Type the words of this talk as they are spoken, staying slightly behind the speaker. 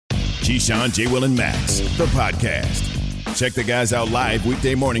Keyshawn, J. Will, and Max, the podcast. Check the guys out live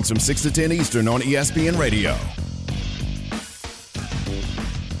weekday mornings from 6 to 10 Eastern on ESPN Radio.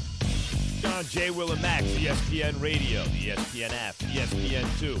 Keyshawn, J. Will, and Max, ESPN Radio, the ESPN app,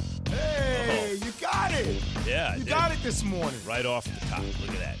 ESPN2. Hey, you got it. Yeah, you got it this morning. Right off the top. Look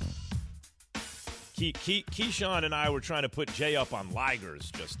at that. Keyshawn and I were trying to put Jay up on Ligers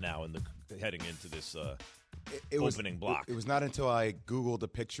just now heading into this opening block. It was not until I Googled a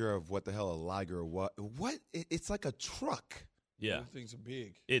picture of what the hell a Liger was. What? It's like a truck. Yeah. Those things are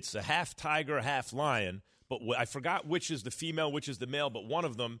big. It's a half tiger, half lion, but I forgot which is the female, which is the male, but one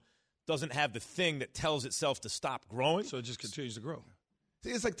of them doesn't have the thing that tells itself to stop growing. So it just continues to grow.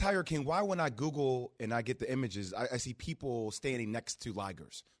 See, it's like Tiger King. Why when I Google and I get the images, I see people standing next to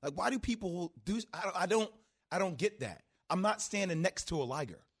Ligers. Like, why do people do? I don't get that. I'm not standing next to a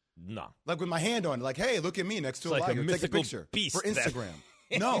Liger. No. Like with my hand on it, like, hey, look at me next to It's a like Liger. Take a picture beast for Instagram.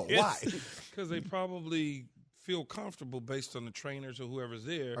 No, why? Because they probably feel comfortable based on the trainers or whoever's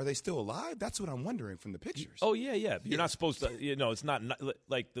there. Are they still alive? That's what I'm wondering from the pictures. Oh, yeah. You're not supposed to, it's not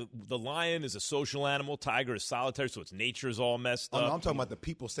like the lion is a social animal. Tiger is solitary, so its nature's all messed up. No, I'm talking about the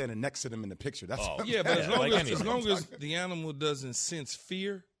people standing next to them in the picture. That's Yeah, but as like long as the animal doesn't sense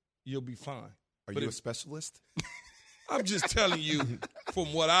fear, you'll be fine. Are you a specialist? I'm just telling you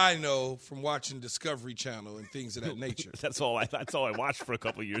from what I know from watching Discovery Channel and things of that nature. That's all I watched for a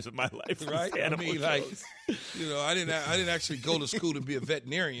couple of years of my life. Right? I mean, shows. like, I didn't actually go to school to be a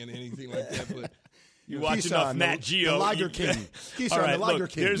veterinarian or anything like that, but you watch enough Nat Geo. The Liger King. Keyshawn, right, the Liger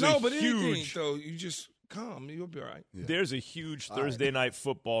look, King. there's but huge, anything, though, you just calm. You'll be all right. Yeah. There's a huge Thursday night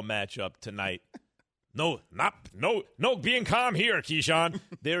football matchup tonight. No, being calm here, Keyshawn.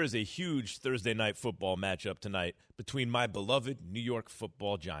 There is a huge Thursday night football matchup tonight between my beloved New York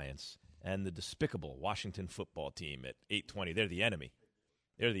Football Giants and the despicable Washington football team at 8:20. They're the enemy.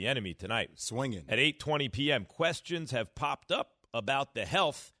 They're the enemy tonight. Swinging. At 8:20 p.m., questions have popped up about the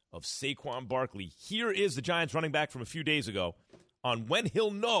health of Saquon Barkley. Here is the Giants running back from a few days ago on when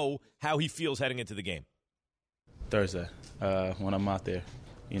he'll know how he feels heading into the game. Thursday, when I'm out there.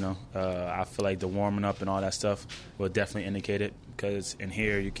 I feel like the warming up and all that stuff will definitely indicate it because in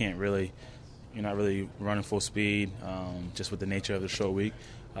here you're not really running full speed just with the nature of the short week.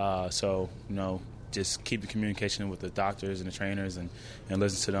 So just keep the communication with the doctors and the trainers and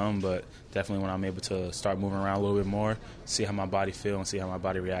listen to them. But definitely when I'm able to start moving around a little bit more, see how my body feels and see how my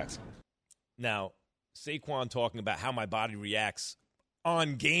body reacts. Now, Saquon talking about how my body reacts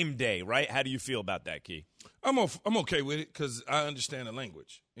on game day, right? How do you feel about that, Key? I'm okay with it because I understand the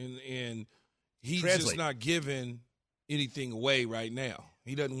language, and he's just not giving anything away right now.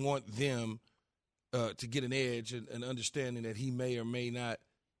 He doesn't want them to get an edge and understanding that he may or may not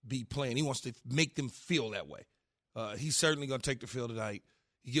be playing. He wants to make them feel that way. He's certainly going to take the field tonight.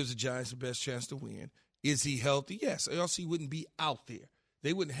 He gives the Giants the best chance to win. Is he healthy? Yes, or else he wouldn't be out there.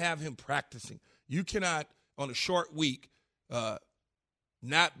 They wouldn't have him practicing. You cannot, on a short week,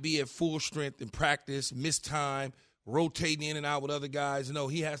 not be at full strength in practice, miss time, rotating in and out with other guys. No,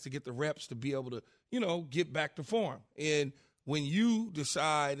 he has to get the reps to be able to, get back to form. And when you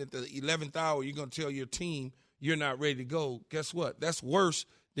decide at the 11th hour you're going to tell your team you're not ready to go, guess what? That's worse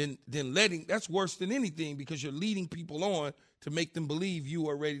than that's worse than anything because you're leading people on to make them believe you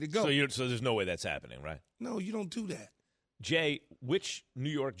are ready to go. So there's no way that's happening, right? No, you don't do that. Jay, which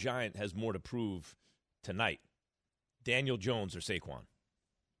New York Giant has more to prove tonight? Daniel Jones or Saquon?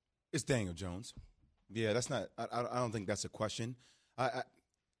 It's Daniel Jones. Yeah, that's not. I don't think that's a question.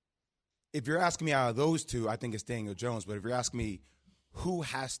 If you're asking me out of those two, I think it's Daniel Jones. But if you're asking me who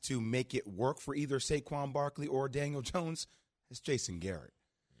has to make it work for either Saquon Barkley or Daniel Jones, it's Jason Garrett.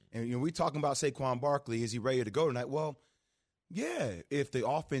 And we talking about Saquon Barkley. Is he ready to go tonight? Well, yeah. If the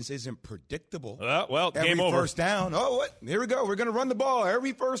offense isn't predictable, every game over. First down. Oh, what? Here we go. We're going to run the ball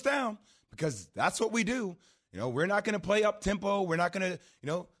every first down because that's what we do. We're not going to play up tempo. We're not going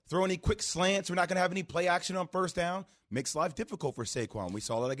to, throw any quick slants. We're not going to have any play action on first down. Makes life difficult for Saquon. We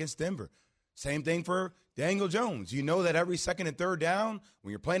saw that against Denver. Same thing for Daniel Jones. You know that every second and third down,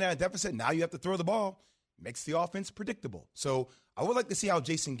 when you're playing at a deficit, now you have to throw the ball. Makes the offense predictable. So I would like to see how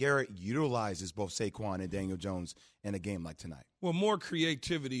Jason Garrett utilizes both Saquon and Daniel Jones in a game like tonight. Well, more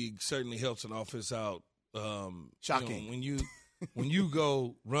creativity certainly helps an offense out. Shocking. When you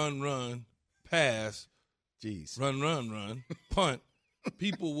go run, pass, jeez, run, punt,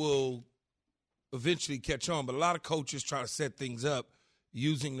 people will eventually catch on. But a lot of coaches try to set things up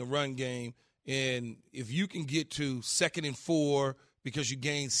using the run game. And if you can get to 2nd and 4 because you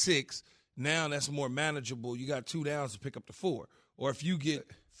gained 6, now that's more manageable. You got 2 downs to pick up the 4. Or if you get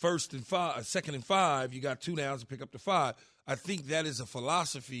 2nd and 5, you got 2 downs to pick up the 5. I think that is a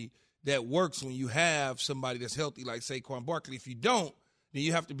philosophy that works when you have somebody that's healthy like Saquon Barkley. If you don't, then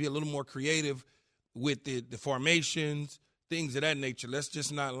you have to be a little more creative with the formations, things of that nature. Let's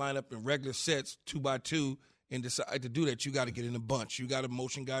just not line up in regular sets 2x2 and decide to do that. You got to get in a bunch. You got to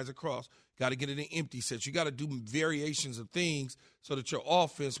motion guys across. Got to get it in empty sets. You got to do variations of things so that your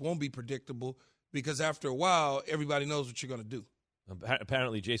offense won't be predictable, because after a while, everybody knows what you're going to do.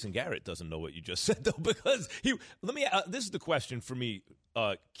 Apparently, Jason Garrett doesn't know what you just said, though, because this is the question for me,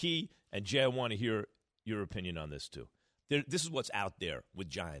 Key and Jay. I want to hear your opinion on this, too. This is what's out there with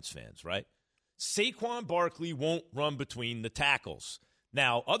Giants fans, right? Saquon Barkley won't run between the tackles.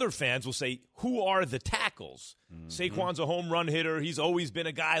 Now, other fans will say, who are the tackles? Mm-hmm. Saquon's a home run hitter. He's always been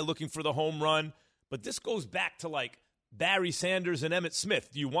a guy looking for the home run. But this goes back to, like, Barry Sanders and Emmitt Smith.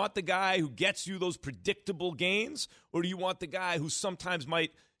 Do you want the guy who gets you those predictable gains, or do you want the guy who sometimes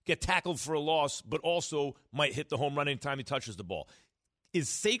might get tackled for a loss but also might hit the home run anytime he touches the ball? Is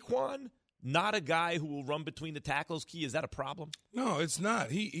Saquon not a guy who will run between the tackles, Key? Is that a problem? No, it's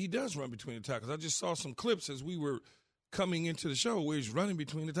not. He does run between the tackles. I just saw some clips as we were coming into the show where he's running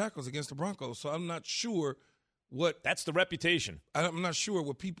between the tackles against the Broncos. So I'm not sure what – That's the reputation. I'm not sure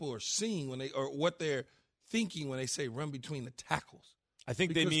what people are seeing when they – or what they're thinking when they say run between the tackles. I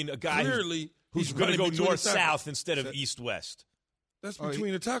think they mean a guy who's going to go north-south instead of east-west. That's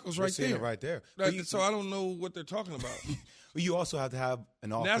between the tackles right there. Right there. So I don't know what they're talking about. You also have to have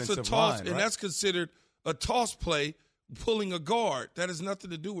an offensive that's line, right? And that's considered a toss play, pulling a guard. That has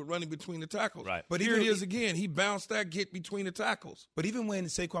nothing to do with running between the tackles. Right. But here it is again. He bounced that get between the tackles. But even when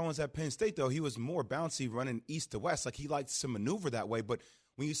Saquon was at Penn State, though, he was more bouncy running east to west. Like, he likes to maneuver that way. But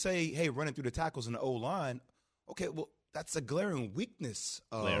when you say, hey, running through the tackles in the O-line, okay, well, that's a glaring weakness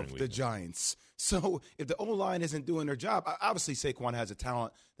of the Giants. So if the O-line isn't doing their job, obviously Saquon has a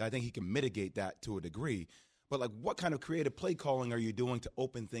talent that I think he can mitigate that to a degree. But, like, what kind of creative play calling are you doing to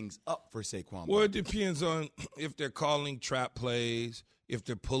open things up for Saquon? Well, it depends on if they're calling trap plays, if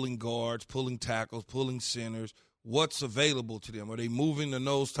they're pulling guards, pulling tackles, pulling centers, what's available to them. Are they moving the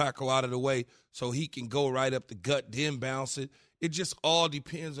nose tackle out of the way so he can go right up the gut, then bounce it? It just all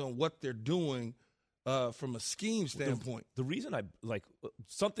depends on what they're doing from a scheme standpoint. The reason I like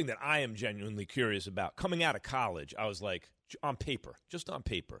something that I am genuinely curious about, coming out of college, I was like, just on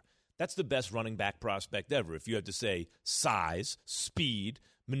paper, that's the best running back prospect ever. If you had to say size, speed,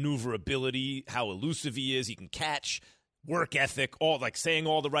 maneuverability, how elusive he is, he can catch, work ethic, saying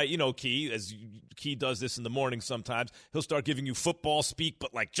all the right, Key does this in the morning sometimes. He'll start giving you football speak,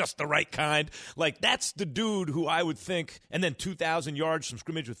 but like just the right kind. Like, that's the dude who I would think, and then 2,000 yards from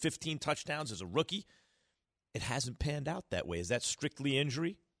scrimmage with 15 touchdowns as a rookie. It hasn't panned out that way. Is that strictly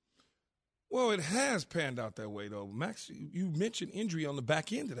injury? Well, it has panned out that way, though. Max, you mentioned injury on the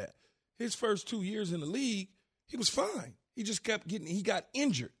back end of that. His first 2 years in the league, he was fine. He just he got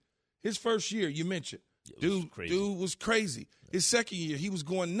injured. His first year, you mentioned, dude was crazy. His second year, he was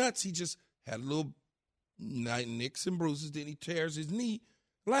going nuts. He just had a little nicks and bruises. Then he tears his knee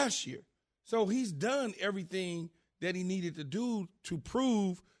last year. So he's done everything that he needed to do to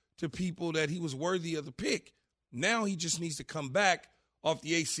prove to people that he was worthy of the pick. Now he just needs to come back off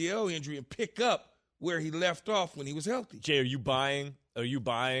the ACL injury and pick up where he left off when he was healthy. Jay, are you buying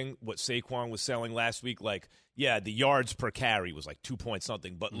what Saquon was selling last week? Like, yeah, the yards per carry was like 2 point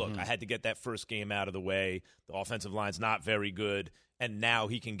something. But look, I had to get that first game out of the way. The offensive line's not very good. And now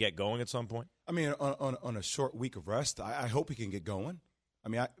he can get going at some point? I mean, on a short week of rest, I hope he can get going. I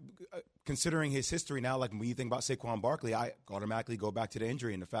mean, considering his history now, like when you think about Saquon Barkley, I automatically go back to the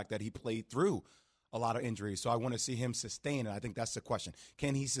injury and the fact that he played through a lot of injuries. So I want to see him sustain, and I think that's the question.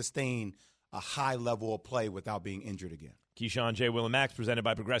 Can he sustain a high level of play without being injured again? Keyshawn, J. Will, and Max, presented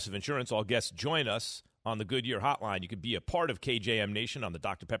by Progressive Insurance. All guests join us on the Goodyear Hotline. You could be a part of KJM Nation on the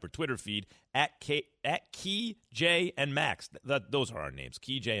Dr. Pepper Twitter feed at Key, J, and Max. Those are our names,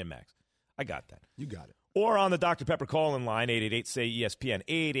 Key, J, and Max. I got that. You got it. Or on the Dr. Pepper call-in line, 888-SAY-ESPN,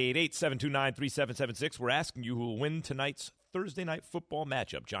 888-729-3776. We're asking you who will win tonight's Thursday night football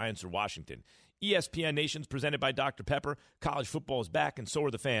matchup, Giants or Washington. ESPN Nation's presented by Dr. Pepper. College football is back, and so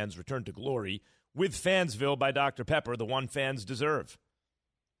are the fans. Return to glory with Fansville by Dr. Pepper, the one fans deserve.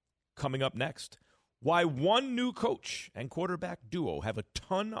 Coming up next, why one new coach and quarterback duo have a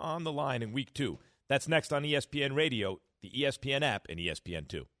ton on the line in Week 2. That's next on ESPN Radio, the ESPN app, and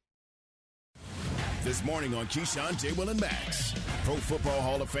ESPN2. This morning on Keyshawn, J. Will, and Max, Pro Football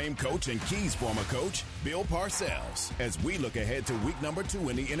Hall of Fame coach and Keys former coach, Bill Parcells, as we look ahead to week number 2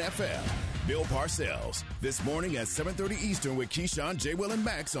 in the NFL. Bill Parcells, this morning at 7:30 Eastern with Keyshawn, J. Will, and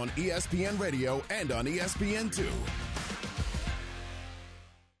Max on ESPN Radio and on ESPN2.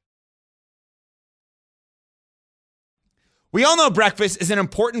 We all know breakfast is an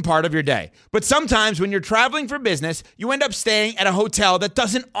important part of your day, but sometimes when you're traveling for business, you end up staying at a hotel that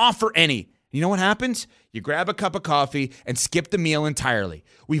doesn't offer any. You know what happens? You grab a cup of coffee and skip the meal entirely.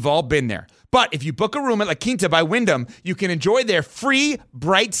 We've all been there. But if you book a room at La Quinta by Wyndham, you can enjoy their free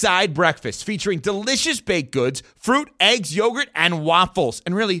Bright Side breakfast featuring delicious baked goods, fruit, eggs, yogurt, and waffles.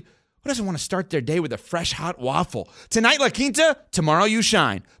 And really, who doesn't want to start their day with a fresh, hot waffle? Tonight, La Quinta, tomorrow you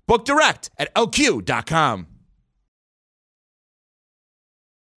shine. Book direct at lq.com.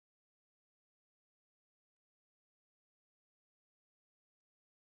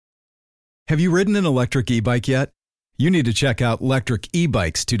 Have you ridden an electric e-bike yet? You need to check out Electric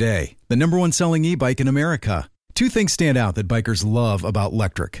E-Bikes today, the #1 selling e-bike in America. Two things stand out that bikers love about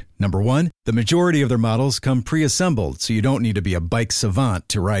Electric. Number one, the majority of their models come pre-assembled, so you don't need to be a bike savant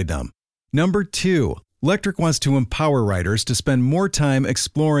to ride them. Number two, Electric wants to empower riders to spend more time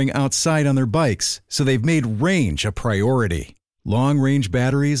exploring outside on their bikes, so they've made range a priority. Long-range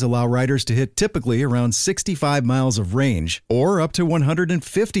batteries allow riders to hit typically around 65 miles of range or up to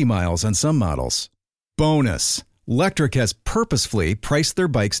 150 miles on some models. Bonus, Electric has purposefully priced their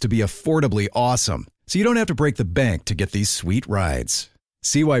bikes to be affordably awesome, so you don't have to break the bank to get these sweet rides.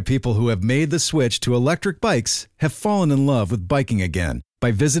 See why people who have made the switch to electric bikes have fallen in love with biking again by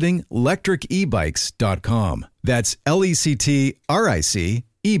visiting electricebikes.com. That's LECTRIC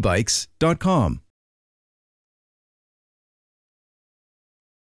ebikes.com.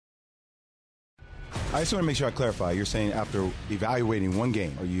 I just want to make sure I clarify. You're saying after evaluating one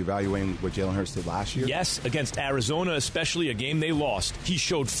game, are you evaluating what Jalen Hurts did last year? Yes, against Arizona, especially a game they lost. He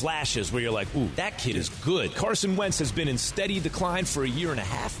showed flashes where you're like, ooh, that kid is good. Carson Wentz has been in steady decline for a year and a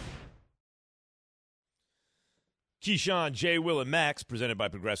half. Keyshawn, J. Will, and Max, presented by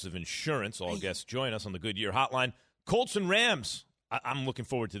Progressive Insurance. All guests join us on the Goodyear Hotline. Colts and Rams. I'm looking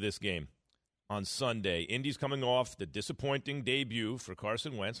forward to this game on Sunday. Indy's coming off the disappointing debut for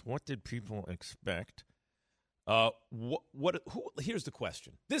Carson Wentz. What did people expect? Here's the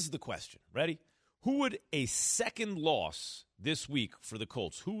question. This is the question. Ready? Who would a second loss this week for the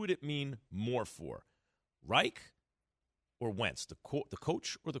Colts, who would it mean more for? Reich or Wentz, the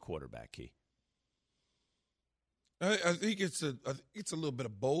coach or the quarterback, Key? I think it's a little bit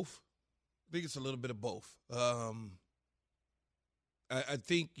of both. I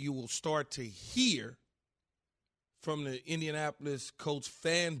think you will start to hear from the Indianapolis Colts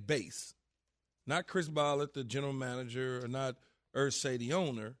fan base, not Chris Ballard, the general manager, or not Irsay, the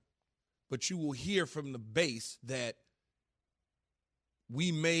owner, but you will hear from the base that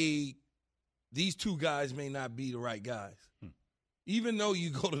these two guys may not be the right guys. Even though you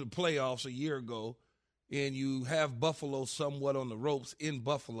go to the playoffs a year ago and you have Buffalo somewhat on the ropes in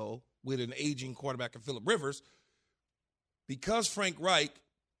Buffalo with an aging quarterback in Phillip Rivers, because Frank Reich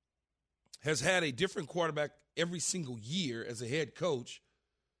has had a different quarterback every single year as a head coach,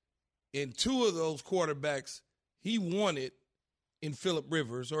 and two of those quarterbacks he wanted in Phillip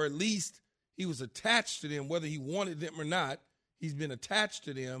Rivers, or at least he was attached to them, whether he wanted them or not, he's been attached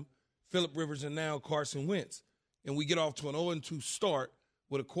to them, Phillip Rivers and now Carson Wentz. And we get off to an 0-2 start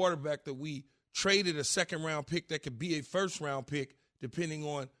with a quarterback that we traded a second-round pick that could be a first-round pick depending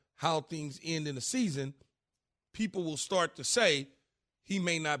on how things end in the season. People will start to say he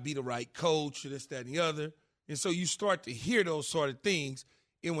may not be the right coach or this, that, and the other. And so you start to hear those sort of things.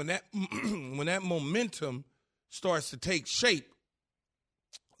 And when that momentum starts to take shape,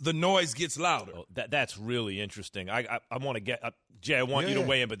 the noise gets louder. Oh, that's really interesting. I want to get Jay. I want you to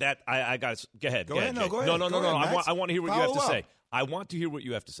weigh in, but that I got to go ahead. Go ahead. No. I want to hear what you have to say. I want to hear what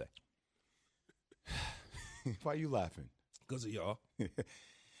you have to say. Why are you laughing? Because of y'all.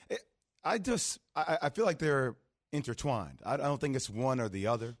 I feel like they're intertwined. I don't think it's one or the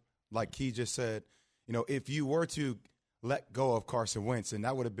other. Like he just said, if you were to let go of Carson Wentz, and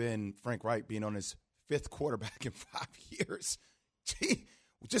that would have been Frank Reich being on his fifth quarterback in 5 years. Gee,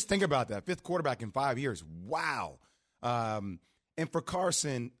 just think about that. Fifth quarterback in 5 years. Wow. And for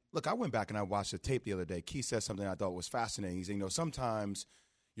Carson, look, I went back and I watched the tape the other day. Key said something I thought was fascinating. He said, sometimes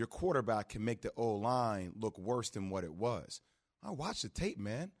your quarterback can make the O-line look worse than what it was. I watched the tape,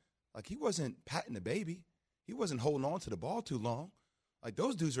 man. Like, he wasn't patting the baby. He wasn't holding on to the ball too long. Like,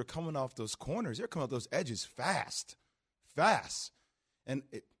 those dudes are coming off those corners. They're coming off those edges fast. And,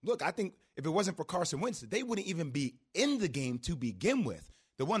 look, I think if it wasn't for Carson Wentz, they wouldn't even be in the game to begin with.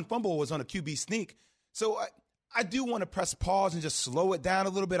 The one fumble was on a QB sneak. So I do want to press pause and just slow it down a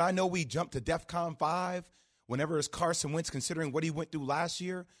little bit. I know we jumped to DEFCON 5 whenever it's Carson Wentz, considering what he went through last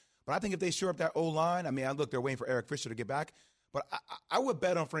year. But I think if they shore up that O-line, they're waiting for Eric Fisher to get back. But I would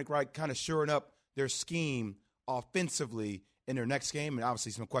bet on Frank Reich kind of shoring up their scheme offensively in their next game, and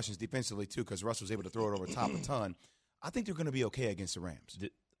obviously some questions defensively too, because Russ was able to throw it over top a ton. I think they're going to be okay against the Rams.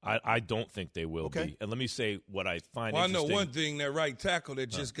 I don't think they will be. And let me say what I find interesting. I know one thing, that right tackle that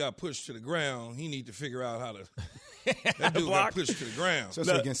just got pushed to the ground, he need to figure out how to – that dude got pushed to the ground. So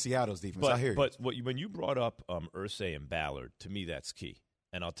against Seattle's defense, I hear you. But when you brought up Irsay and Ballard, to me that's key.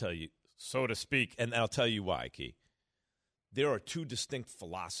 And I'll tell you, so to speak, and I'll tell you why, Key. There are two distinct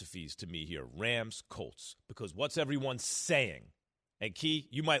philosophies to me here, Rams, Colts, because what's everyone saying? And Key,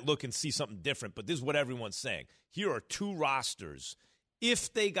 you might look and see something different, but this is what everyone's saying. Here are two rosters.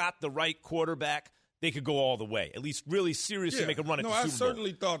 If they got the right quarterback, they could go all the way. At least really seriously make a run at the Super Bowl. No, I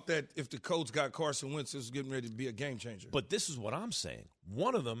certainly thought that if the Colts got Carson Wentz, it was getting ready to be a game changer. But this is what I'm saying.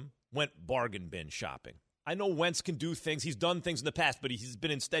 One of them went bargain bin shopping. I know Wentz can do things. He's done things in the past, but he's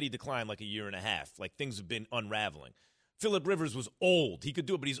been in steady decline like a year and a half. Like things have been unraveling. Phillip Rivers was old. He could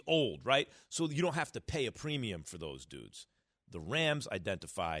do it, but he's old, right? So you don't have to pay a premium for those dudes. The Rams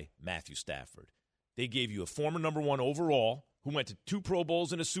identify Matthew Stafford. They gave you a former number 1 overall who went to 2 Pro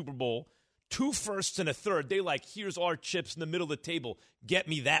Bowls and a Super Bowl, 2 firsts and a third. They here's our chips in the middle of the table. Get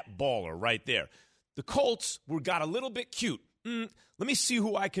me that baller right there. The Colts got a little bit cute. Let me see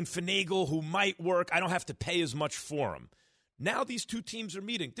who I can finagle, who might work. I don't have to pay as much for them. Now these two teams are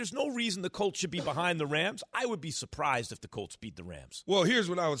meeting. There's no reason the Colts should be behind the Rams. I would be surprised if the Colts beat the Rams. Well, here's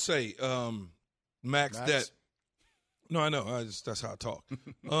what I would say, Max. No, I know. That's how I talk.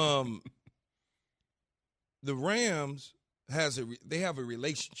 The Rams have a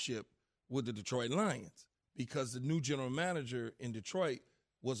relationship with the Detroit Lions because the new general manager in Detroit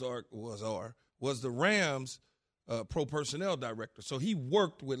was the Rams pro personnel director. So he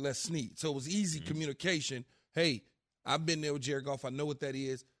worked with Les Snead. So it was easy communication. Hey, I've been there with Jared Goff. I know what that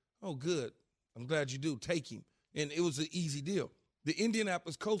is. Oh, good. I'm glad you do. Take him. And it was an easy deal. The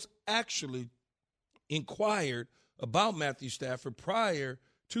Indianapolis Colts actually inquired about Matthew Stafford prior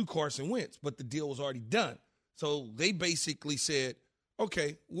to Carson Wentz, but the deal was already done. So they basically said,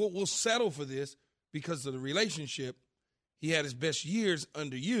 okay, we'll settle for this because of the relationship. He had his best years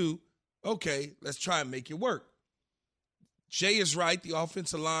under you. Okay, let's try and make it work. Jay is right. The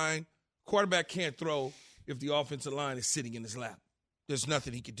offensive line, quarterback can't throw if the offensive line is sitting in his lap. There's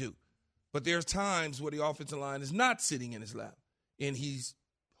nothing he could do. But there's times where the offensive line is not sitting in his lap, and he's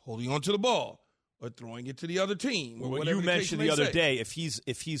holding onto the ball or throwing it to the other team. Or what you mentioned the other day, if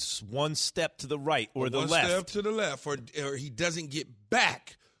he's one step to the right or the left. One step to the left, or he doesn't get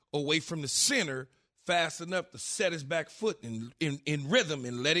back away from the center fast enough to set his back foot in rhythm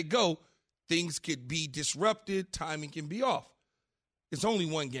and let it go, things could be disrupted, timing can be off. It's only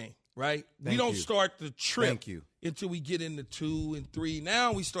one game, right? We don't start the trip until we get into 2 and 3.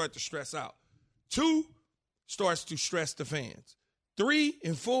 Now we start to stress out. 2 starts to stress the fans. 3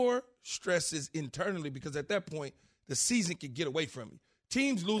 and 4 stresses internally because at that point the season can get away from you.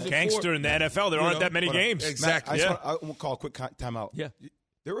 Teams losing gangster in the NFL. There aren't that many games. Exactly. Matt, I want to call a quick timeout. Yeah.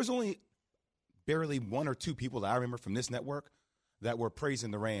 There was only barely 1 or 2 people that I remember from this network that were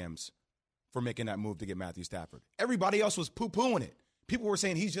praising the Rams for making that move to get Matthew Stafford. Everybody else was poo-pooing it. People were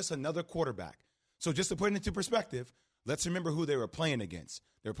saying he's just another quarterback. So just to put it into perspective, let's remember who they were playing against.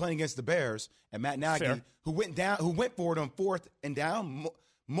 They were playing against the Bears and Matt Nagy, who went for it on 4th and down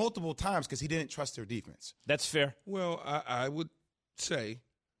multiple times because he didn't trust their defense. That's fair. Well, I would say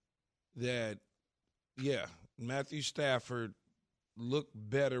that, Matthew Stafford looked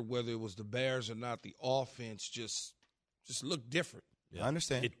better whether it was the Bears or not. The offense just looked different. Yeah. I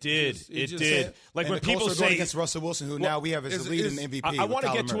understand. It did. It did. Like when people say against Russell Wilson, who now we have as the leading MVP. I want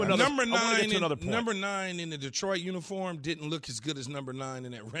to get to another point. Number 9 in the Detroit uniform didn't look as good as number 9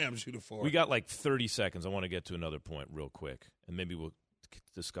 in that Rams uniform. We got 30 seconds. I want to get to another point real quick, and maybe we'll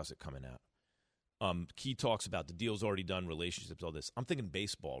discuss it coming out. Key talks about the deal's already done, relationships, all this. I'm thinking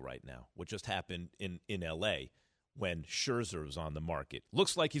baseball right now. What just happened in L.A. when Scherzer was on the market.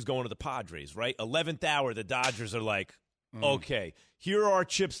 Looks like he's going to the Padres, right? 11th hour, the Dodgers are like, okay, here are our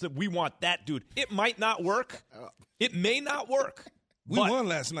chips that we want that dude. It might not work. It may not work. We won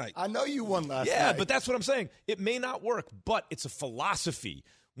last night. I know you won last night. Yeah, but that's what I'm saying. It may not work, but it's a philosophy.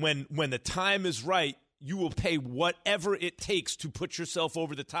 When the time is right, you will pay whatever it takes to put yourself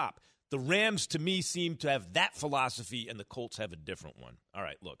over the top. The Rams, to me, seem to have that philosophy, and the Colts have a different one. All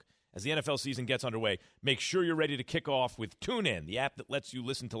right, look. As the NFL season gets underway, make sure you're ready to kick off with TuneIn, the app that lets you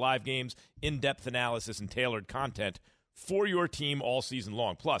listen to live games, in-depth analysis, and tailored content for your team all season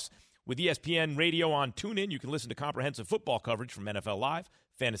long. Plus, with ESPN Radio on TuneIn, you can listen to comprehensive football coverage from NFL Live,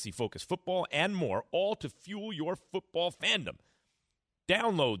 fantasy-focused football, and more, all to fuel your football fandom.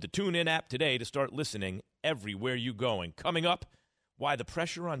 Download the TuneIn app today to start listening everywhere you go. And coming up, why the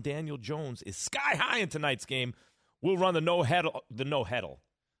pressure on Daniel Jones is sky high in tonight's game. We'll run the no huddle.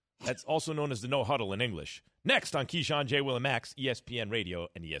 That's also known as the no huddle in English. Next on Keyshawn, J. Will, and Max, ESPN Radio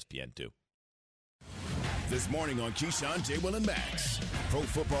and ESPN2. This morning on Keyshawn, J. Will, and Max, Pro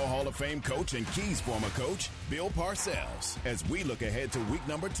Football Hall of Fame coach and Keys former coach, Bill Parcells, as we look ahead to week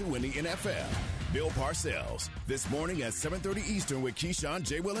number 2 in the NFL. Bill Parcells, this morning at 7:30 Eastern with Keyshawn,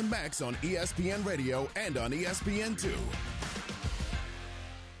 J. Will, and Max on ESPN Radio and on ESPN2.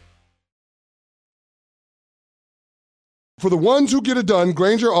 For the ones who get it done,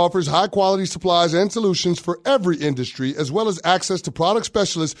 Grainger offers high-quality supplies and solutions for every industry, as well as access to product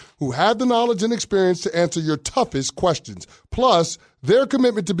specialists who have the knowledge and experience to answer your toughest questions. Plus, their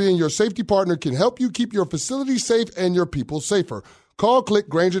commitment to being your safety partner can help you keep your facility safe and your people safer. Call, click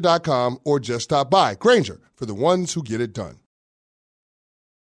Grainger.com, or just stop by. Grainger, for the ones who get it done.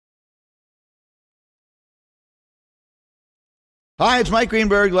 Hi, it's Mike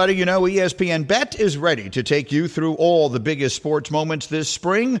Greenberg letting you know ESPN Bet is ready to take you through all the biggest sports moments this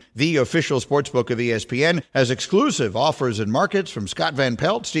spring. The official sportsbook of ESPN has exclusive offers and markets from Scott Van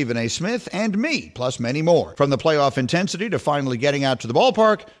Pelt, Stephen A. Smith, and me, plus many more. From the playoff intensity to finally getting out to the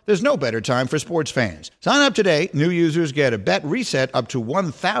ballpark, there's no better time for sports fans. Sign up today. New users get a bet reset up to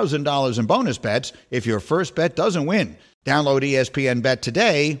 $1,000 in bonus bets if your first bet doesn't win. Download ESPN Bet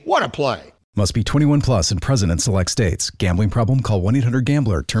today. What a play. Must be 21 plus and present in select states. Gambling problem? Call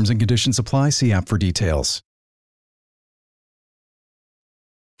 1-800-GAMBLER. Terms and conditions apply. See app for details.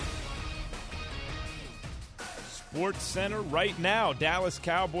 Sports Center right now. Dallas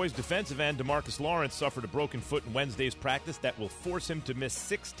Cowboys defensive end DeMarcus Lawrence suffered a broken foot in Wednesday's practice that will force him to miss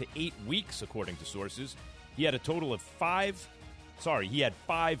 6 to 8 weeks, according to sources. He had five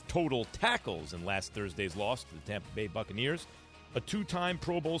total tackles in last Thursday's loss to the Tampa Bay Buccaneers. A 2-time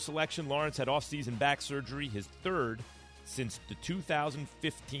Pro Bowl selection, Lawrence had off-season back surgery, his third since the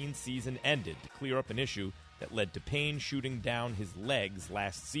 2015 season ended, to clear up an issue that led to pain shooting down his legs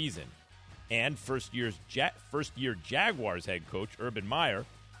last season. And first-year Jaguars head coach Urban Meyer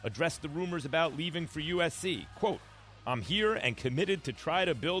addressed the rumors about leaving for USC. Quote, "I'm here and committed to try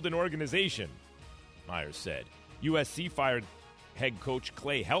to build an organization," Meyer said. USC fired head coach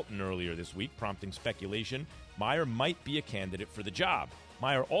Clay Helton earlier this week, prompting speculation Meyer might be a candidate for the job.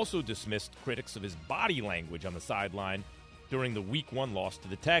 Meyer also dismissed critics of his body language on the sideline during the Week 1 loss to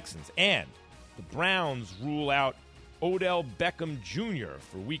the Texans. And the Browns rule out Odell Beckham Jr.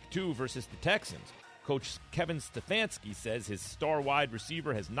 for Week 2 versus the Texans. Coach Kevin Stefanski says his star wide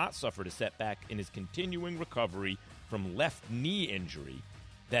receiver has not suffered a setback in his continuing recovery from left knee injury,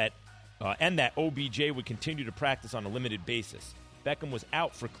 and that OBJ would continue to practice on a limited basis. Beckham was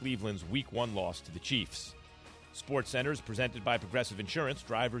out for Cleveland's Week 1 loss to the Chiefs. SportsCenter is presented by Progressive Insurance.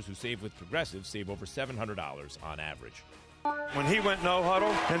 Drivers who save with Progressive save over $700 on average. When he went no huddle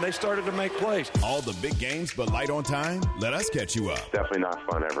and they started to make plays. All the big games, but light on time? Let us catch you up. Definitely not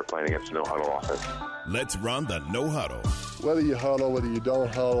fun ever playing against a no huddle offense. Let's run the no huddle. Whether you huddle, whether you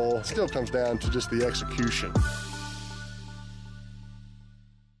don't huddle, it still comes down to just the execution.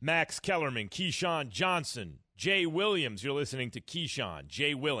 Max Kellerman, Keyshawn Johnson, Jay Williams. You're listening to Keyshawn,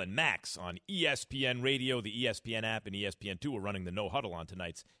 Jay Will, and Max on ESPN Radio, the ESPN app, and ESPN2. We're running the no huddle on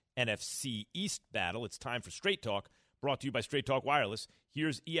tonight's NFC East battle. It's time for Straight Talk, brought to you by Straight Talk Wireless.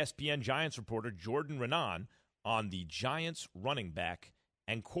 Here's ESPN Giants reporter Jordan Renan on the Giants running back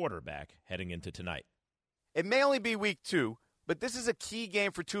and quarterback heading into tonight. It may only be week 2, but this is a key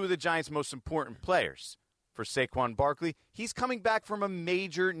game for two of the Giants' most important players. For Saquon Barkley, he's coming back from a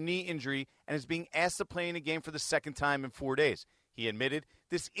major knee injury and is being asked to play in a game for the second time in 4 days. He admitted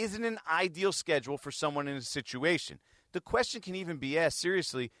this isn't an ideal schedule for someone in his situation. The question can even be asked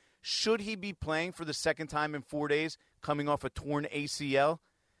seriously, should he be playing for the second time in 4 days, coming off a torn ACL?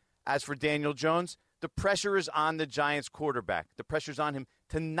 As for Daniel Jones, the pressure is on the Giants quarterback. The pressure's on him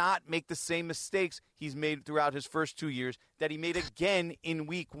to not make the same mistakes he's made throughout his first 2 years that he made again in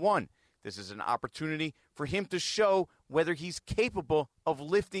week 1. This is an opportunity for him to show whether he's capable of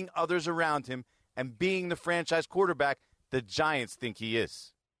lifting others around him and being the franchise quarterback the Giants think he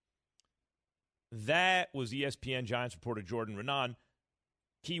is. That was ESPN Giants reporter Jordan Renan.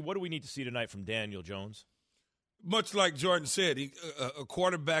 Key, what do we need to see tonight from Daniel Jones? Much like Jordan said, a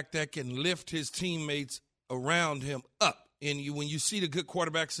quarterback that can lift his teammates around him up. And when you see the good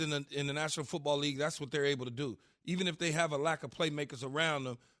quarterbacks in the National Football League, that's what they're able to do. Even if they have a lack of playmakers around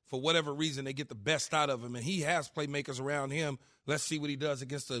them, for whatever reason, they get the best out of him. And he has playmakers around him. Let's see what he does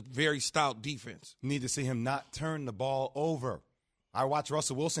against a very stout defense. Need to see him not turn the ball over. I watch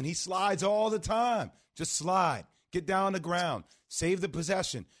Russell Wilson. He slides all the time. Just slide. Get down on the ground. Save the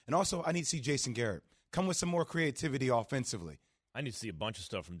possession. And also, I need to see Jason Garrett come with some more creativity offensively. I need to see a bunch of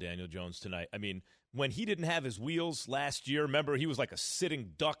stuff from Daniel Jones tonight. I mean, when he didn't have his wheels last year, remember, he was like a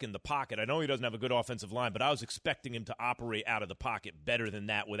sitting duck in the pocket. I know he doesn't have a good offensive line, but I was expecting him to operate out of the pocket better than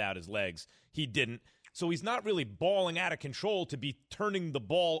that without his legs. He didn't. So he's not really balling out of control to be turning the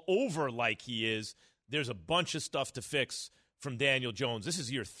ball over like he is. There's a bunch of stuff to fix from Daniel Jones. This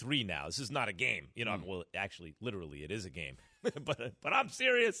is year 3 now. This is not a game. Well, actually, literally, it is a game. but I'm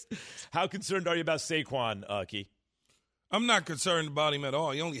serious. How concerned are you about Saquon, Key? I'm not concerned about him at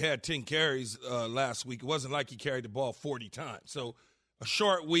all. He only had 10 carries last week. It wasn't like he carried the ball 40 times. So a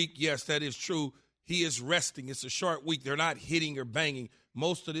short week, yes, that is true. He is resting. It's a short week. They're not hitting or banging.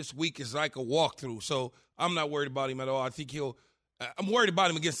 Most of this week is like a walkthrough. So I'm not worried about him at all. I think I'm worried about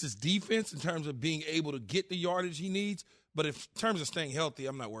him against his defense in terms of being able to get the yardage he needs. But in terms of staying healthy,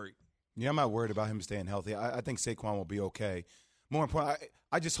 I'm not worried. Yeah, I'm not worried about him staying healthy. I think Saquon will be okay. More important,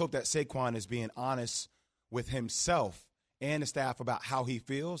 I just hope that Saquon is being honest with himself and the staff about how he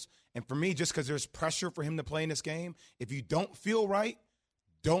feels. And for me, just because there's pressure for him to play in this game, if you don't feel right,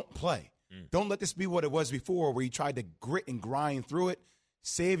 don't play. Don't let this be what it was before where you tried to grit and grind through it.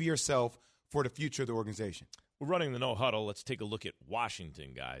 Save yourself for the future of the organization. We're running the no huddle. Let's take a look at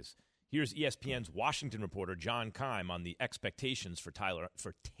Washington, guys. Here's ESPN's Washington reporter John Keim on the expectations for Taylor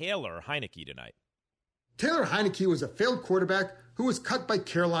Heinicke tonight. Taylor Heinicke was a failed quarterback who was cut by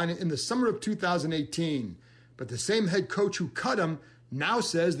Carolina in the summer of 2018. But the same head coach who cut him now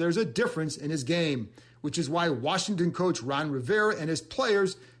says there's a difference in his game, which is why Washington coach Ron Rivera and his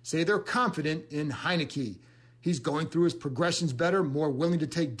players say they're confident in Heinicke. He's going through his progressions better, more willing to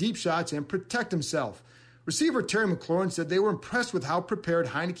take deep shots and protect himself. Receiver Terry McLaurin said they were impressed with how prepared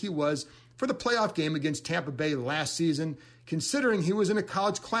Heinicke was for the playoff game against Tampa Bay last season, considering he was in a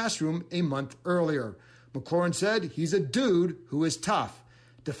college classroom a month earlier. McLaurin said he's a dude who is tough.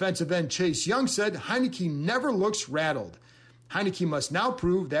 Defensive end Chase Young said Heinicke never looks rattled. Heinicke must now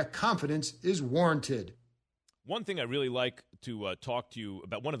prove that confidence is warranted. One thing I really like to talk to you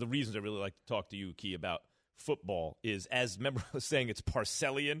about, one of the reasons I really like to talk to you, Key, about football is, as remember I was saying, it's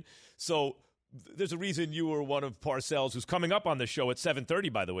Parcellian. So there's a reason you were one of Parcells, who's coming up on the show at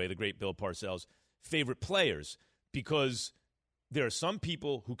 7:30, by the way, the great Bill Parcells' favorite players, because there are some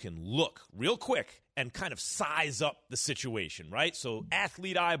people who can look real quick and kind of size up the situation, right? So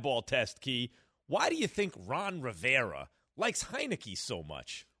athlete eyeball test, Key. Why do you think Ron Rivera likes Heinicke so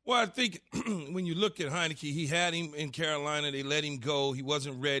much? Well, I think when you look at Heinicke, he had him in Carolina. They let him go. He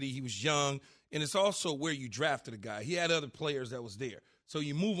wasn't ready. He was young. And it's also where you drafted a guy. He had other players that was there. So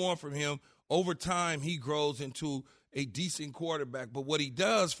you move on from him. Over time, he grows into a decent quarterback. But what he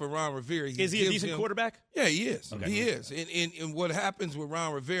does for Ron Rivera, is he a decent quarterback? Yeah, he is. Okay. He is. And what happens with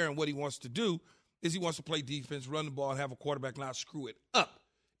Ron Rivera and what he wants to do is he wants to play defense, run the ball, and have a quarterback not screw it up.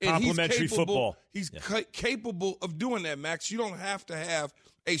 And complimentary football. He's capable of doing that, Max. You don't have to have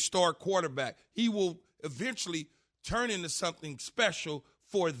a star quarterback. He will eventually turn into something special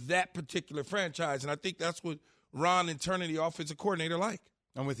for that particular franchise. And I think that's what Ron and Turner, the offensive coordinator, like.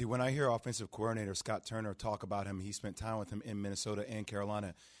 I'm with you. When I hear offensive coordinator Scott Turner talk about him, he spent time with him in Minnesota and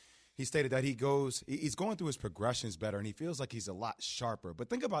Carolina. He stated that he's going through his progressions better, and he feels like he's a lot sharper. But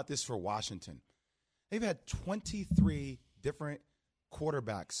think about this for Washington. They've had 23 different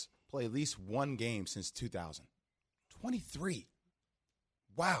quarterbacks play at least one game since 2000. 23.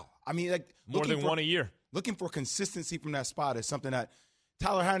 Wow. I mean, like more than one a year. Looking for consistency from that spot is something that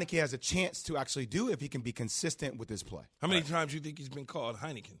Tyler Heinicke has a chance to actually do if he can be consistent with his play. How many times do you think he's been called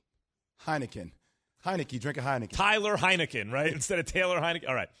Heineken? Heineke, drink a Heineken. Tyler Heineken, right? Instead of Taylor Heineken.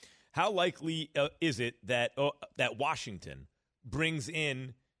 All right. How likely is it that that Washington brings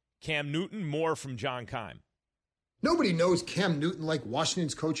in Cam Newton more from John Keim? Nobody knows Cam Newton like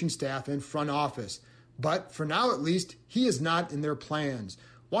Washington's coaching staff and front office. But for now, at least, he is not in their plans.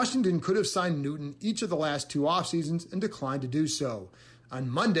 Washington could have signed Newton each of the last 2 off seasons and declined to do so. On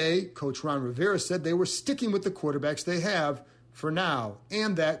Monday, Coach Ron Rivera said they were sticking with the quarterbacks they have for now,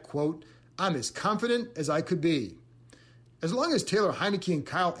 and that, quote, I'm as confident as I could be. As long as Taylor Heinicke and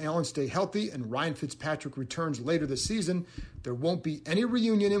Kyle Allen stay healthy and Ryan Fitzpatrick returns later this season, there won't be any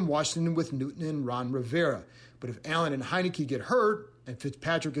reunion in Washington with Newton and Ron Rivera. But if Allen and Heinicke get hurt and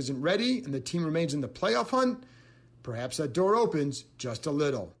Fitzpatrick isn't ready and the team remains in the playoff hunt, perhaps that door opens just a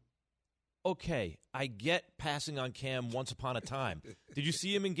little. Okay, I get passing on Cam once upon a time. Did you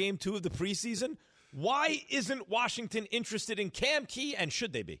see him in Game 2 of the preseason? Why isn't Washington interested in Cam Key, and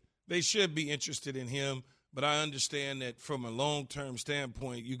should they be? They should be interested in him, but I understand that from a long-term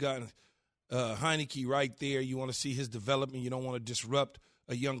standpoint, you got Heinicke right there. You want to see his development. You don't want to disrupt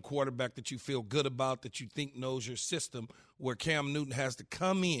a young quarterback that you feel good about, that you think knows your system, where Cam Newton has to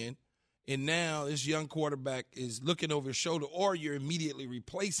come in And now this young quarterback is looking over his shoulder, or you're immediately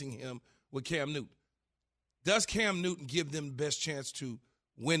replacing him with Cam Newton. Does Cam Newton give them the best chance to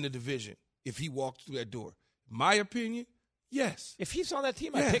win the division if he walked through that door? My opinion, yes. If he's on that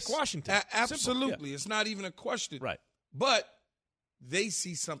team, I pick Washington. Absolutely. Yeah. It's not even a question. Right. But they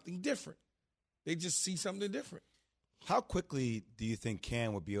see something different. They just see something different. How quickly do you think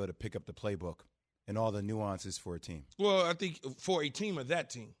Cam would be able to pick up the playbook and all the nuances for a team? Well, I think for a team or that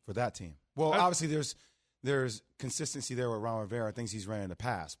team. For that team. Well, obviously there's consistency there with Ron Rivera, things he's ran in the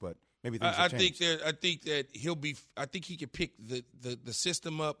past, but maybe things have changed. I think that he could pick the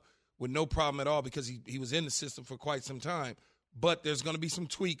system up with no problem at all because he was in the system for quite some time. But there's going to be some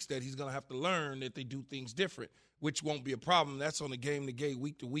tweaks that he's going to have to learn that they do things different, which won't be a problem. That's on a game-to-game,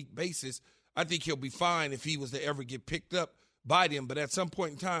 week-to-week basis. I think he'll be fine if he was to ever get picked up by them. But at some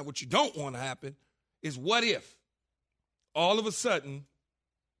point in time, what you don't want to happen is what if all of a sudden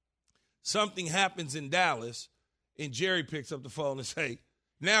something happens in Dallas and Jerry picks up the phone and say,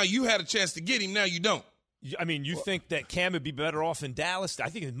 now you had a chance to get him, now you don't. I mean, you think that Cam would be better off in Dallas? I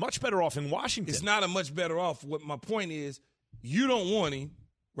think he's much better off in Washington. It's not a much better off. What my point is, you don't want him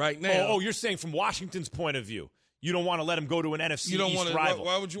right now. Oh, you're saying from Washington's point of view. You don't want to let him go to an NFC East rival.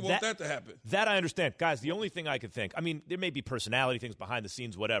 Why would you want that to happen? That I understand. Guys, the only thing I could think, I mean, there may be personality things behind the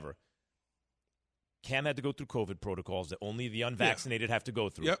scenes, whatever. Cam had to go through COVID protocols that only the unvaccinated have to go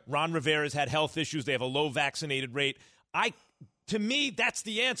through. Yep. Ron Rivera's had health issues. They have a low vaccinated rate. To me, that's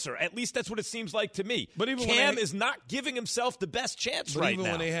the answer. At least that's what it seems like to me. But even Cam is not giving himself the best chance right now.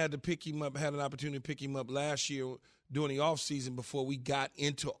 Even when they had to pick him up, had an opportunity to pick him up last year during the offseason before we got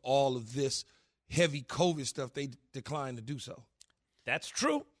into all of this heavy COVID stuff, they declined to do so. That's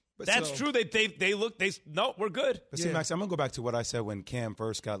true. That's true. No, we're good. But see, Max, I'm going to go back to what I said when Cam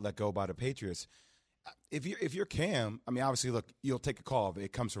first got let go by the Patriots. If you're Cam, I mean, obviously, look, you'll take a call if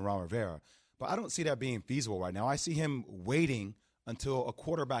it comes from Ron Rivera. But I don't see that being feasible right now. I see him waiting until a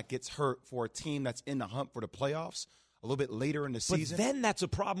quarterback gets hurt for a team that's in the hunt for the playoffs a little bit later in the season. But then that's a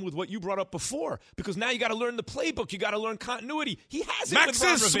problem with what you brought up before, because now you got to learn the playbook. You got to learn continuity. He has it Max with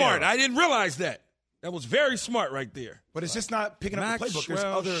Ron is Rivera. smart. I didn't realize that. That was very smart right there. But it's just not picking up the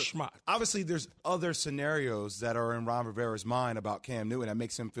playbook. Obviously, there's other scenarios that are in Ron Rivera's mind about Cam Newton that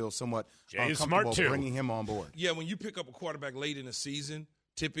makes him feel somewhat uncomfortable bringing him on board. Yeah, when you pick up a quarterback late in the season,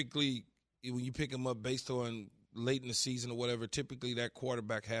 typically when you pick him up based on late in the season or whatever, typically that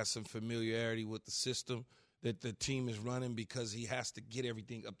quarterback has some familiarity with the system that the team is running because he has to get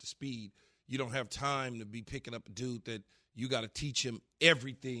everything up to speed. You don't have time to be picking up a dude that you got to teach him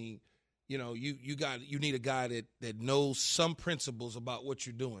everything. You know, you need a guy that knows some principles about what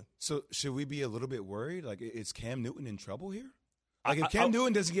you're doing. So should we be a little bit worried? Like, is Cam Newton in trouble here? Like, if Cam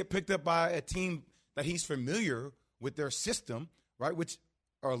Newton doesn't get picked up by a team that he's familiar with their system, right, which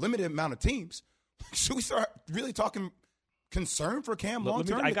are a limited amount of teams, should we start really talking concern for Cam long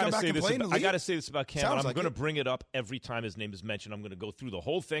term? I got to say this about Cam, and I'm going to bring it up every time his name is mentioned. I'm going to go through the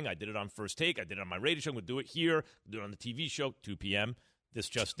whole thing. I did it on First Take. I did it on my radio show. I'm going to do it here. Do it on the TV show, 2 p.m. This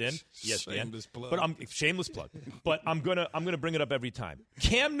just in. Yes, shameless plug. But shameless plug. But I'm gonna bring it up every time.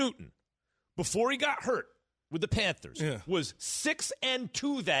 Cam Newton, before he got hurt with the Panthers, was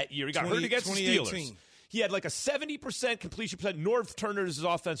 6-2 that year. He got hurt against the Steelers. He had like a 70% completion percent. Norv Turner is his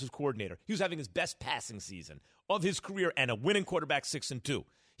offensive coordinator. He was having his best passing season of his career and a winning quarterback, 6-2.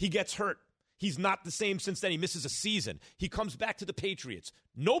 He gets hurt. He's not the same since then. He misses a season. He comes back to the Patriots.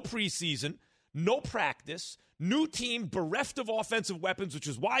 No preseason, no practice, new team bereft of offensive weapons, which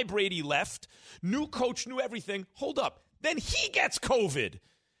is why Brady left. New coach, new everything. Hold up. Then he gets COVID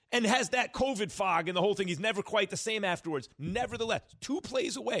and has that COVID fog and the whole thing. He's never quite the same afterwards. Nevertheless, 2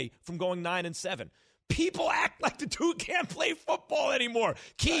 plays away from going 9-7. People act like the dude can't play football anymore.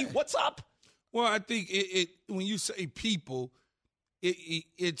 Key, what's up? Well, I think when you say people,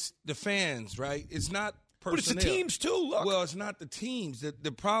 it's the fans, right? It's not personnel. But it's the teams too, look. Well, it's not the teams.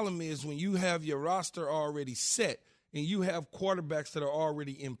 The problem is when you have your roster already set and you have quarterbacks that are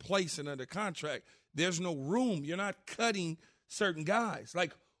already in place and under contract, there's no room. You're not cutting certain guys.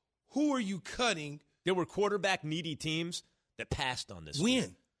 Like, who are you cutting? There were quarterback-needy teams that passed on this.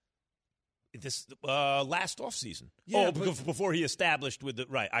 When? This last offseason. Yeah, before he established with the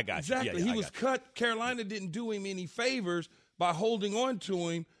right. I got you. Exactly. He was cut. Carolina didn't do him any favors by holding on to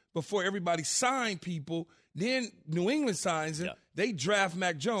him before everybody signed people. Then New England signs him. Yeah. They draft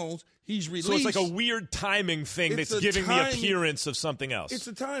Mac Jones. He's released. So it's like a weird timing thing that's giving the appearance of something else. It's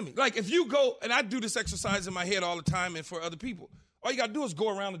the timing. Like if you go, and I do this exercise in my head all the time and for other people, all you got to do is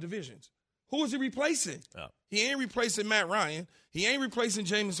go around the divisions. Who is he replacing? Oh. He ain't replacing Matt Ryan. He ain't replacing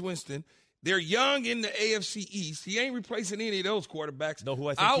Jameis Winston. They're young in the AFC East. He ain't replacing any of those quarterbacks. Know who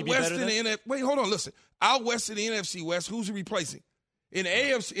I think he'd be better than? Wait, hold on. Listen. Out west in the NFC West, who's he replacing? In the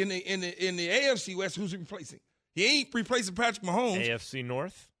AFC in the AFC West, who's he replacing? He ain't replacing Patrick Mahomes. AFC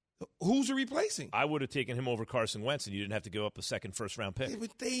North? Who's he replacing? I would have taken him over Carson Wentz, and you didn't have to give up a second first-round pick. Yeah,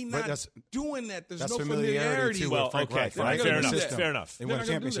 but they not doing that. There's no familiarity too, well, Frank okay, Reich, fine. right? Fair enough. They won a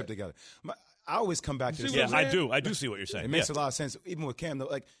championship together. I always come back to this. Yeah, I do see what you're saying. It makes a lot of sense. Even with Cam, though,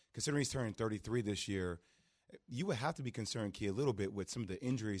 like considering he's turning 33 this year, you would have to be concerned, Key, a little bit with some of the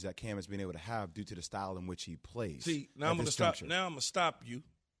injuries that Cam has been able to have due to the style in which he plays. See, now I'm going to stop. Now I'm going to stop you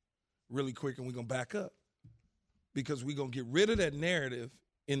really quick, and we're going to back up because we're going to get rid of that narrative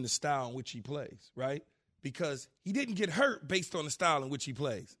in the style in which he plays, right? Because he didn't get hurt based on the style in which he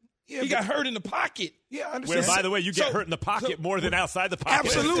plays. Yeah, he got hurt in the pocket. Yeah, I understand. Where, by the way, you get hurt in the pocket more than outside the pocket.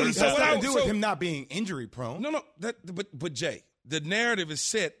 Absolutely. So what I do with him not being injury prone? No. But Jay, the narrative is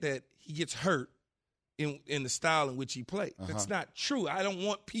set that he gets hurt in the style in which he plays. That's not true. I don't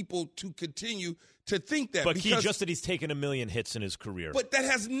want people to continue to think that. But he just that he's taken 1 million hits in his career. But that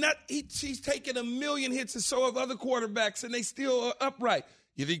has not. He's taken 1 million hits, and so have other quarterbacks, and they still are upright.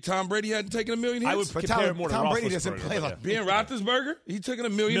 You think Tom Brady hadn't taken 1 million hits? I would compare it more to Tom Roethlisberger. Brady doesn't play like Ben Roethlisberger. He's taken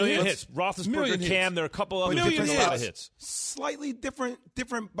 1 million hits. Roethlisberger, Cam, there are a couple other different a lot of hits. Slightly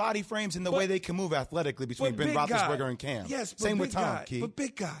different body frames in the way they can move athletically between Ben Roethlisberger and Cam. Yes, same with Tom. Key. But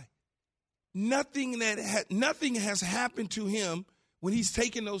big guy, nothing has happened to him when he's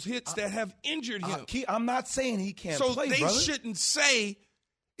taken those hits that have injured him. Key, I'm not saying he can't play, So they brother. shouldn't say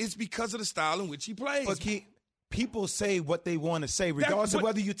it's because of the style in which he plays. But Key, people say what they want to say, regardless of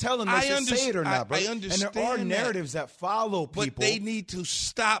whether you tell them they should say it or not, bro. I understand and there are narratives that follow people. But they need to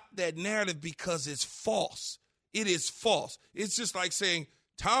stop that narrative because it's false. It is false. It's just like saying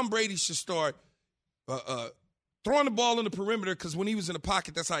Tom Brady should start throwing the ball in the perimeter because when he was in the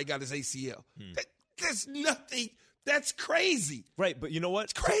pocket, that's how he got his ACL. That's nothing. That's crazy. Right, but you know what?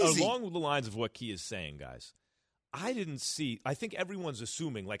 It's crazy. Along the lines of what Key is saying, guys, I think everyone's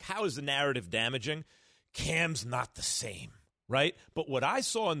assuming, like, how is the narrative damaging? Cam's not the same, right? But what I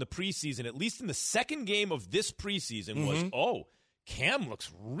saw in the preseason, at least in the second game of this preseason, was, Cam looks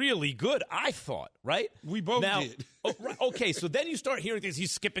really good, I thought, right? We both did. Okay, so then you start hearing things.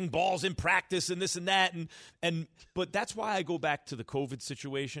 He's skipping balls in practice and this and that. But that's why I go back to the COVID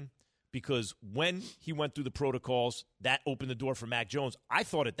situation, because when he went through the protocols, that opened the door for Mac Jones. I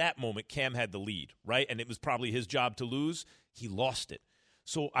thought at that moment Cam had the lead, right? And it was probably his job to lose. He lost it.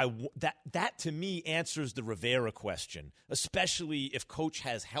 So that to me answers the Rivera question, especially if Coach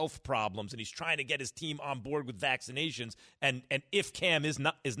has health problems and he's trying to get his team on board with vaccinations. And if Cam is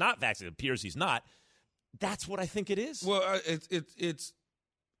not vaccinated, it appears he's not. That's what I think it is. Well, it's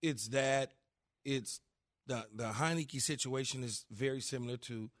the Heineke situation is very similar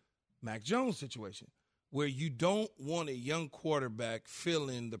to Mac Jones' situation, where you don't want a young quarterback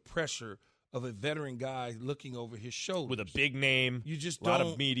feeling the pressure of a veteran guy looking over his shoulder. With a big name, you just a lot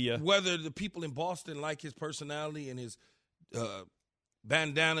of media. Whether the people in Boston like his personality and his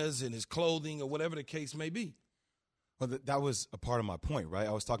bandanas and his clothing or whatever the case may be. Well, that was a part of my point, right?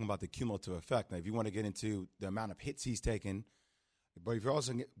 I was talking about the cumulative effect. Now, if you want to get into the amount of hits he's taken, but if you're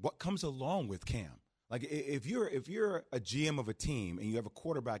also what comes along with Cam. Like if you're a GM of a team and you have a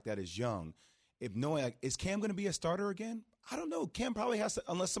quarterback that is young, if knowing like, is Cam going to be a starter again? I don't know. Cam probably has to,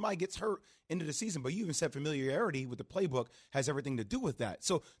 unless somebody gets hurt into the season. But you even said familiarity with the playbook has everything to do with that.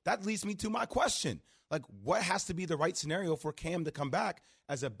 So that leads me to my question. Like, what has to be the right scenario for Cam to come back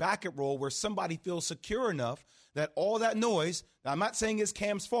as a backup role where somebody feels secure enough that all that noise, I'm not saying it's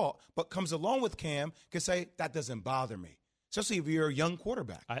Cam's fault, but comes along with Cam, can say, that doesn't bother me. Especially if you're a young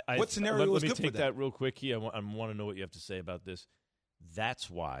quarterback. What scenario is good for that? Let me take that real quick here. I want to know what you have to say about this. That's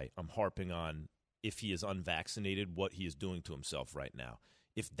why I'm harping on, if he is unvaccinated, what he is doing to himself right now.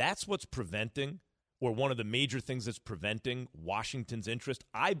 If that's what's preventing, or one of the major things that's preventing Washington's interest,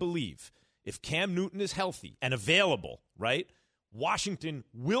 I believe if Cam Newton is healthy and available, right, Washington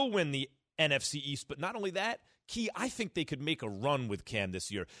will win the NFC East. But not only that, Key, I think they could make a run with Cam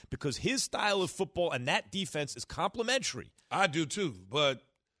this year because his style of football and that defense is complementary. I do too, but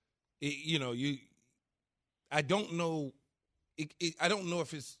I don't know. I don't know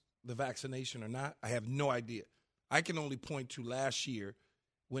if it's the vaccination or not. I have no idea. I can only point to last year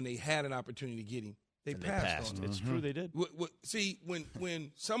when they had an opportunity to get him. They passed on him. It's true, they did. See,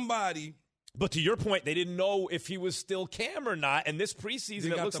 when somebody. But to your point, they didn't know if he was still Cam or not. And this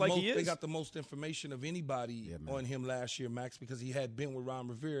preseason, it looks like he is. They got the most information of anybody on him last year, Max, because he had been with Ron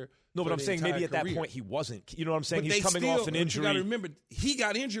Rivera. No, but I'm saying maybe at that point he wasn't. You know what I'm saying? He's coming off an injury. You got to remember, he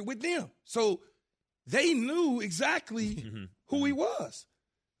got injured with them. So they knew exactly who he was.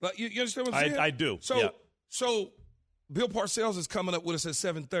 Like, you understand what I'm saying? I do. So Bill Parcells is coming up with us at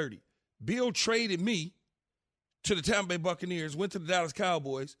 7:30. Bill traded me to the Tampa Bay Buccaneers, went to the Dallas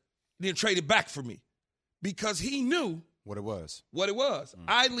Cowboys, then traded back for me because he knew what it was.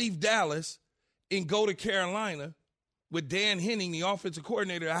 I leave Dallas and go to Carolina with Dan Henning, the offensive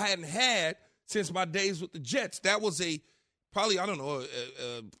coordinator I hadn't had since my days with the Jets. That was a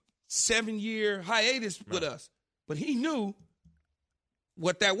 7-year hiatus with us. But he knew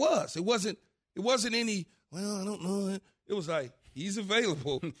what that was. It wasn't any, well, I don't know. It was like, he's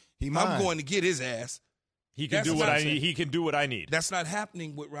available. I'm going to get his ass. He can do what I need. He can do what I need. That's not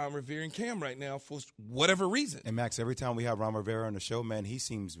happening with Ron Rivera and Cam right now for whatever reason. And Max, every time we have Ron Rivera on the show, man, he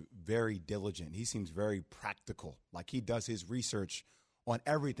seems very diligent. He seems very practical. Like he does his research on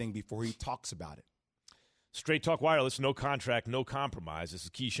everything before he talks about it. Straight Talk Wireless, no contract, no compromise. This is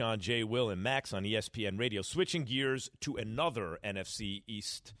Keyshawn, J. Will, and Max on ESPN Radio. Switching gears to another NFC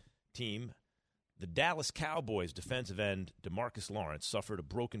East team. The Dallas Cowboys defensive end DeMarcus Lawrence suffered a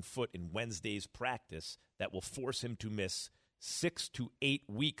broken foot in Wednesday's practice that will force him to miss 6 to 8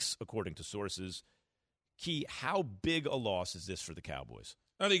 weeks, according to sources. Key, how big a loss is this for the Cowboys?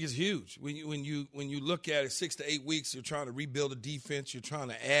 I think it's huge. When you look at it, 6 to 8 weeks, you're trying to rebuild a defense. You're trying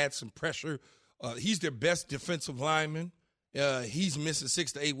to add some pressure. He's their best defensive lineman. He's missing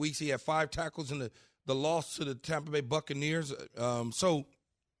 6 to 8 weeks. He had 5 tackles in the loss to the Tampa Bay Buccaneers. So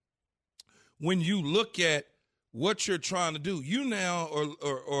when you look at what you're trying to do, you now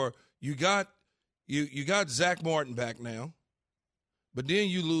or you got Zach Martin back now, but then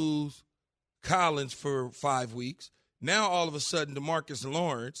you lose Collins for 5 weeks. Now all of a sudden DeMarcus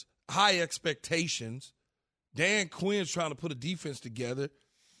Lawrence, high expectations. Dan Quinn's trying to put a defense together.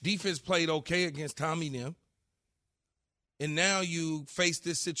 Defense played okay against Tommy Nim. And now you face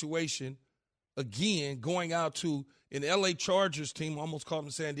this situation again, going out to an L.A. Chargers team, almost called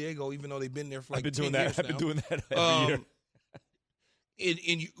them San Diego, even though they've been there for like 10 years now. I've been doing that every year.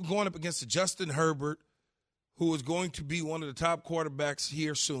 And you going up against Justin Herbert, who is going to be one of the top quarterbacks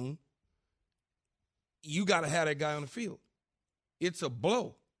here soon. You got to have that guy on the field. It's a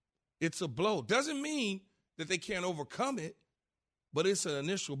blow. It's a blow. Doesn't mean that they can't overcome it, but it's an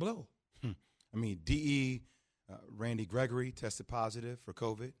initial blow. I mean, D.E. Randy Gregory tested positive for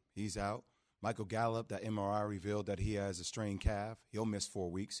COVID. He's out. Michael Gallup, that MRI revealed that he has a strained calf. He'll miss 4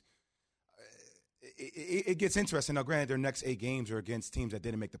 weeks. It gets interesting. Now, granted, their next 8 games are against teams that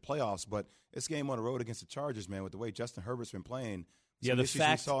didn't make the playoffs, but this game on the road against the Chargers, man, with the way Justin Herbert's been playing, the issues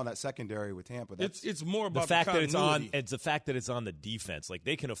we saw in that secondary with Tampa. It's more about the fact that it's the fact that it's on the defense. Like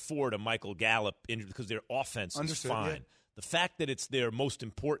they can afford a Michael Gallup injury because their offense is fine. Yeah. The fact that it's their most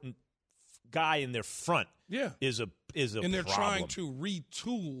important guy in their front is a and they're problem. trying to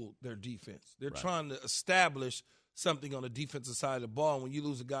retool their defense. They're trying to establish something on the defensive side of the ball. And when you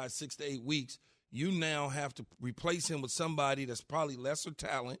lose a guy 6 to 8 weeks, you now have to replace him with somebody that's probably lesser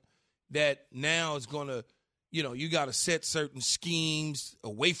talent that now is going to, you got to set certain schemes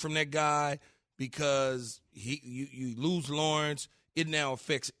away from that guy because you lose Lawrence. It now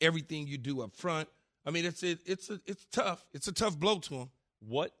affects everything you do up front. I mean, it's tough. It's a tough blow to him.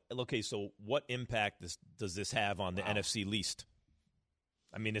 What impact does this have on the NFC least?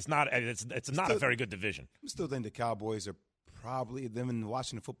 I mean, it's not a very good division. I still think the Cowboys are probably, them and the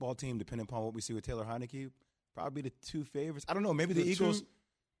Washington football team, depending upon what we see with Taylor Heineke, probably the 2 favorites. I don't know. Maybe the Eagles.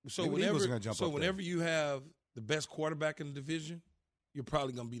 So whenever you have the best quarterback in the division, you're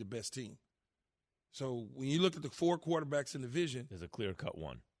probably going to be the best team. So when you look at the 4 quarterbacks in the division, there's a clear-cut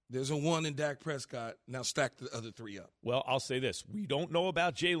one. There's a 1 in Dak Prescott. Now stack the other 3 up. Well, I'll say this. We don't know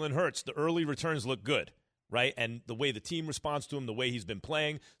about Jalen Hurts. The early returns look good, right? And the way the team responds to him, the way he's been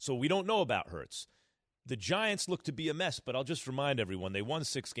playing. So we don't know about Hurts. The Giants look to be a mess, but I'll just remind everyone, they won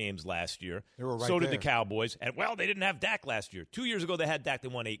 6 games last year. They were right so there. did the Cowboys. And, they didn't have Dak last year. 2 years ago, they had Dak. They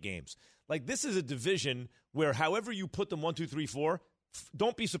won 8 games. Like, this is a division where however you put them 1, 2, 3, 4,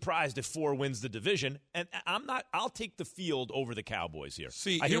 don't be surprised if 4 wins the division. And I'll take the field over the Cowboys here.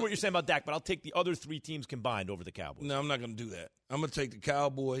 I hear what you're saying about Dak, but I'll take the other 3 teams combined over the Cowboys. No, I'm not going to do that. I'm going to take the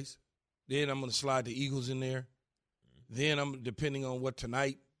Cowboys. Then I'm going to slide the Eagles in there. Then depending on what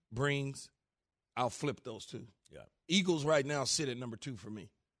tonight brings, I'll flip those 2. Yeah. Eagles right now sit at number 2 for me.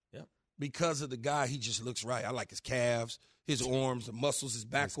 Yeah. Because of the guy, he just looks right. I like his calves, his arms, the muscles, his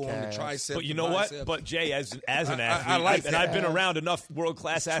back arm, the triceps. But you know what? But Jay, as an athlete, I've been around enough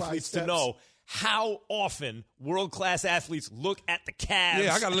world-class athletes to know how often world-class athletes look at the calves.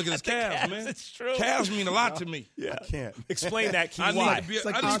 Yeah, I got to look at his calves, man. It's true. Calves mean a lot to me. Yeah. I can't. Explain that, Key. I Why?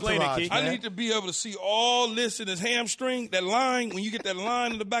 I need to be able to see all this in his hamstring, that line, when you get that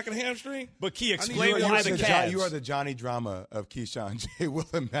line in the back of the hamstring. But, Key, explain why the calves. You are the Johnny Drama of Keyshawn, J. Will,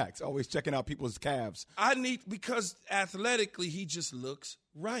 and Max, always checking out people's calves. Because athletically, he just looks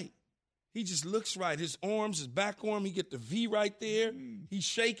right. He just looks right. His arms, his back arm, he get the V right there. He's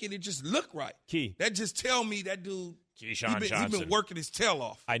shaking. It just look right. Key. That just tell me that dude, Keyshawn he been working his tail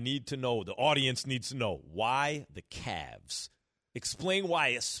off. I need to know, the audience needs to know, why the calves? Explain why,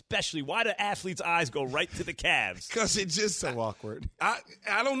 especially why do athletes' eyes go right to the calves? Because it's just so awkward. I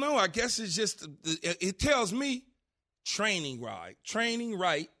don't know. I guess it's just, it tells me training right.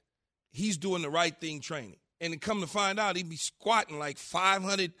 He's doing the right thing training. And to come to find out, he be squatting like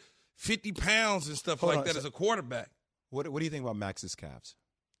 550 pounds and stuff like that as a quarterback. What do you think about Max's calves?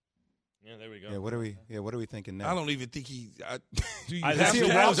 Yeah, there we go. Yeah, what are we thinking now? I don't even think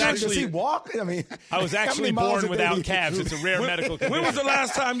does he walk? I mean, I was actually born without calves. It's a rare medical condition. When was the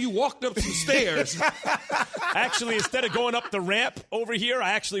last time you walked up some stairs? Actually, instead of going up the ramp over here,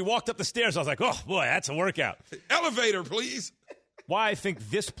 I actually walked up the stairs. I was like, oh, boy, that's a workout. Elevator, please. Why I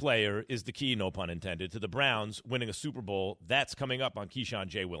think this player is the key, no pun intended, to the Browns winning a Super Bowl. That's coming up on Keyshawn,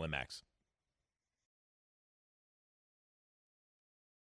 J. Will, and Max.